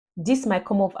This might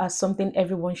come off as something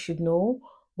everyone should know,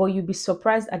 but you'll be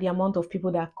surprised at the amount of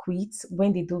people that quit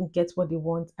when they don't get what they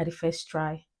want at the first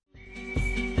try.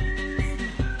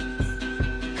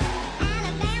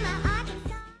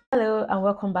 Hello and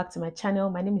welcome back to my channel.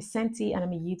 My name is Senti and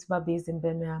I'm a YouTuber based in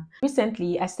Birmingham.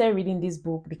 Recently, I started reading this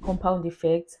book, The Compound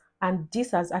Effect, and this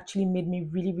has actually made me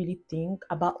really think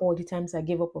about all the times I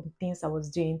gave up on things I was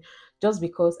doing just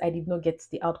because I did not get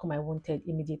the outcome I wanted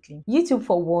immediately. YouTube,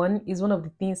 for one, is one of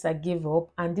the things I gave up,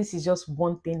 and this is just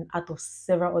one thing out of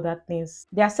several other things.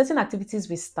 There are certain activities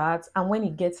we start, and when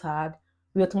it gets hard,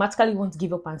 we automatically want to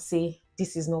give up and say,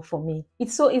 this is not for me.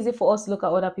 It's so easy for us to look at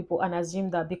other people and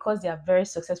assume that because they are very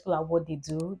successful at what they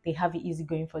do, they have it easy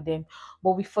going for them.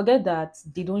 But we forget that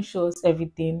they don't show us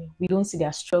everything. We don't see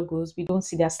their struggles. We don't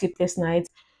see their sleepless nights.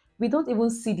 We don't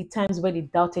even see the times where they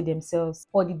doubted themselves,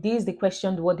 or the days they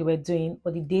questioned what they were doing,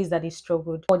 or the days that they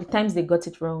struggled, or the times they got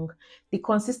it wrong. The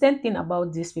consistent thing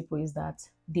about these people is that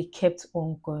they kept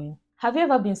on going. Have you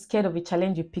ever been scared of a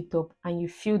challenge you picked up and you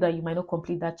feel that you might not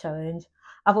complete that challenge?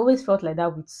 I've always felt like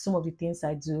that with some of the things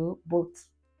I do, but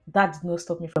that did not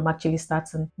stop me from actually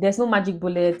starting. There's no magic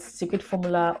bullet, secret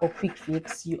formula, or quick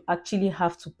fix. You actually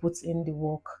have to put in the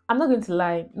work. I'm not going to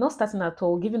lie, not starting at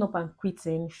all, giving up and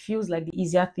quitting feels like the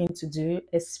easier thing to do,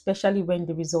 especially when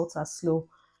the results are slow.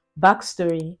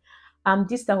 Backstory: I'm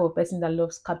this type of person that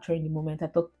loves capturing the moment.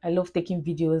 I love taking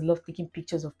videos, love taking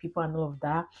pictures of people and all of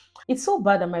that. It's so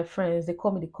bad that my friends, they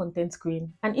call me the content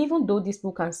queen. And even though these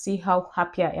people can see how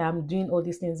happy I am doing all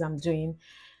these things I'm doing,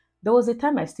 there was a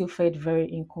time I still felt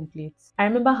very incomplete. I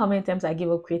remember how many times I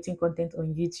gave up creating content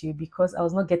on YouTube because I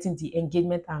was not getting the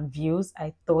engagement and views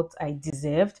I thought I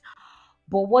deserved.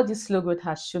 But what this slow growth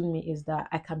has shown me is that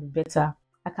I can be better.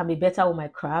 I can be better with my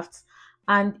craft.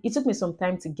 And it took me some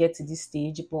time to get to this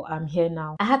stage, but I'm here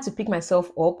now. I had to pick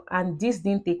myself up, and this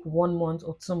didn't take 1 month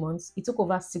or 2 months. It took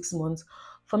over 6 months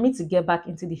for me to get back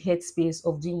into the headspace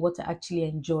of doing what I actually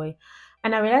enjoy.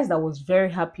 And I realized I was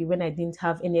very happy when I didn't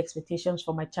have any expectations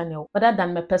for my channel other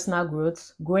than my personal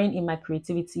growth, growing in my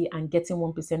creativity, and getting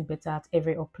 1% better at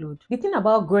every upload. The thing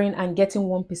about growing and getting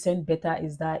 1% better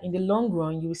is that in the long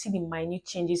run, you will see the minute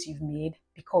changes you've made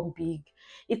become big.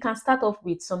 It can start off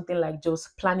with something like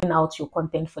just planning out your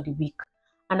content for the week.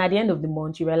 And at the end of the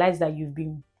month, you realize that you've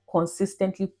been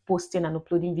consistently posting and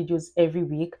uploading videos every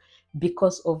week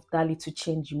because of that little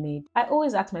change you made. I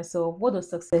always ask myself, what does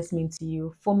success mean to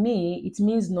you? For me, it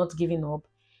means not giving up.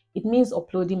 It means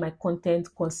uploading my content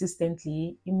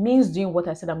consistently. It means doing what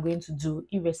I said I'm going to do,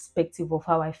 irrespective of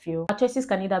how I feel. Our choices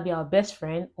can either be our best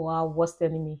friend or our worst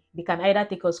enemy. They can either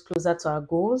take us closer to our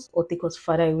goals or take us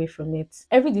further away from it.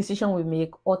 Every decision we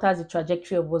make alters the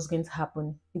trajectory of what's going to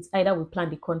happen. It's either we plan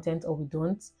the content or we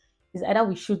don't. It's either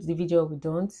we shoot the video or we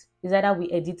don't. It's either we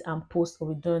edit and post or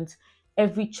we don't.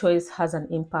 Every choice has an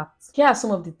impact. Here are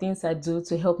some of the things I do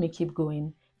to help me keep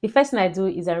going. The first thing I do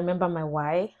is I remember my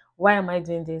why. Why am I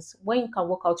doing this? When you can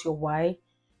work out your why,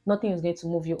 nothing is going to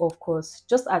move you off course.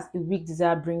 Just as a weak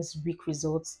desire brings weak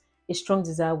results, a strong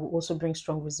desire will also bring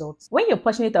strong results. When you're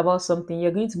passionate about something,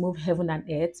 you're going to move heaven and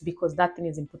earth because that thing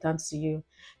is important to you.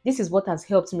 This is what has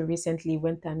helped me recently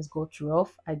when times got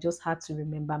rough. I just had to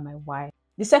remember my why.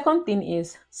 The second thing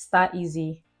is start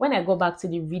easy. When I go back to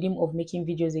the rhythm of making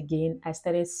videos again, I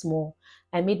started small.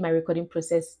 I made my recording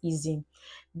process easy.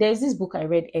 There's this book I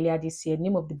read earlier this year. The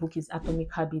name of the book is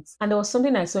Atomic Habits. And there was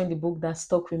something I saw in the book that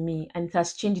stuck with me, and it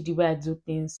has changed the way I do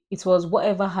things. It was,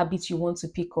 whatever habit you want to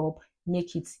pick up,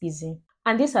 make it easy.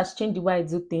 And this has changed the way I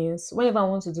do things. Whenever I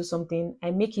want to do something,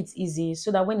 I make it easy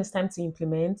so that when it's time to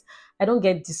implement, I don't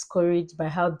get discouraged by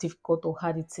how difficult or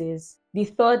hard it is. The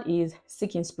third is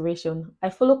seek inspiration.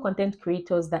 I follow content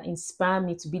creators that inspire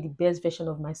me to be the best version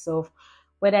of myself,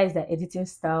 whether it's their editing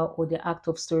style or their act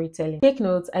of storytelling. Take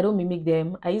notes, I don't mimic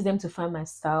them. I use them to find my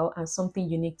style and something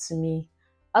unique to me.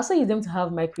 I also use them to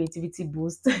have my creativity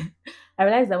boost. I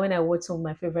realize that when I watch some of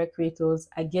my favorite creators,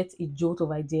 I get a jolt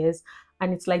of ideas,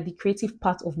 and it's like the creative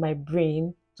part of my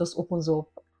brain just opens up.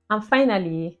 And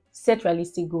finally, set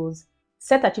realistic goals.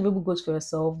 Set achievable goals for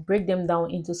yourself, break them down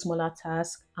into smaller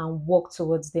tasks, and work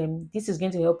towards them. This is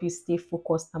going to help you stay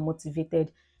focused and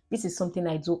motivated. This is something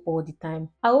I do all the time.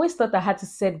 I always thought I had to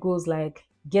set goals like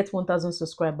get 1,000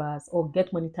 subscribers or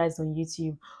get monetized on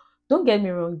YouTube. Don't get me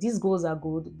wrong, these goals are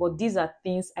good, but these are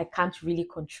things I can't really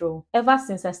control. Ever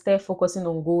since I started focusing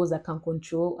on goals I can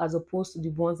control as opposed to the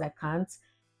ones I can't,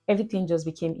 everything just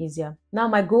became easier. Now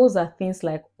my goals are things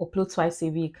like upload twice a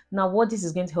week. Now what this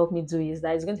is going to help me do is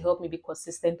that it's going to help me be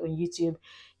consistent on YouTube.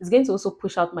 It's going to also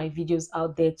push out my videos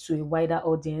out there to a wider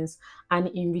audience, and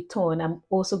in return I'm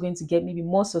also going to get maybe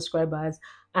more subscribers,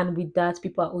 and with that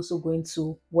people are also going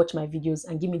to watch my videos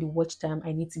and give me the watch time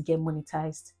I need to get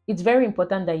monetized. It's very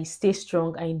important that you stay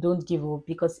strong and you don't give up,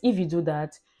 because if you do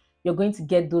that, you're going to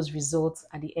get those results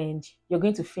at the end. You're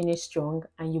going to finish strong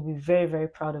and you'll be very, very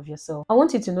proud of yourself. I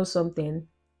want you to know something.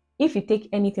 If you take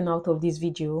anything out of this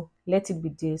video, let it be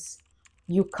this: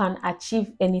 you can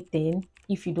achieve anything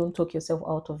if you don't talk yourself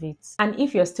out of it. And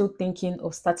if you're still thinking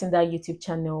of starting that YouTube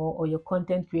channel or your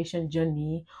content creation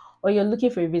journey, or you're looking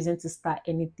for a reason to start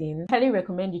anything, I highly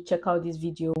recommend you check out this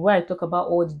video where I talk about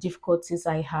all the difficulties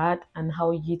I had and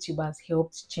how YouTube has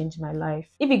helped change my life.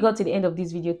 If you got to the end of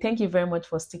this video, thank you very much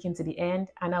for sticking to the end,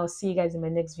 and I'll see you guys in my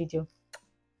next video.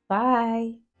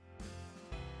 Bye.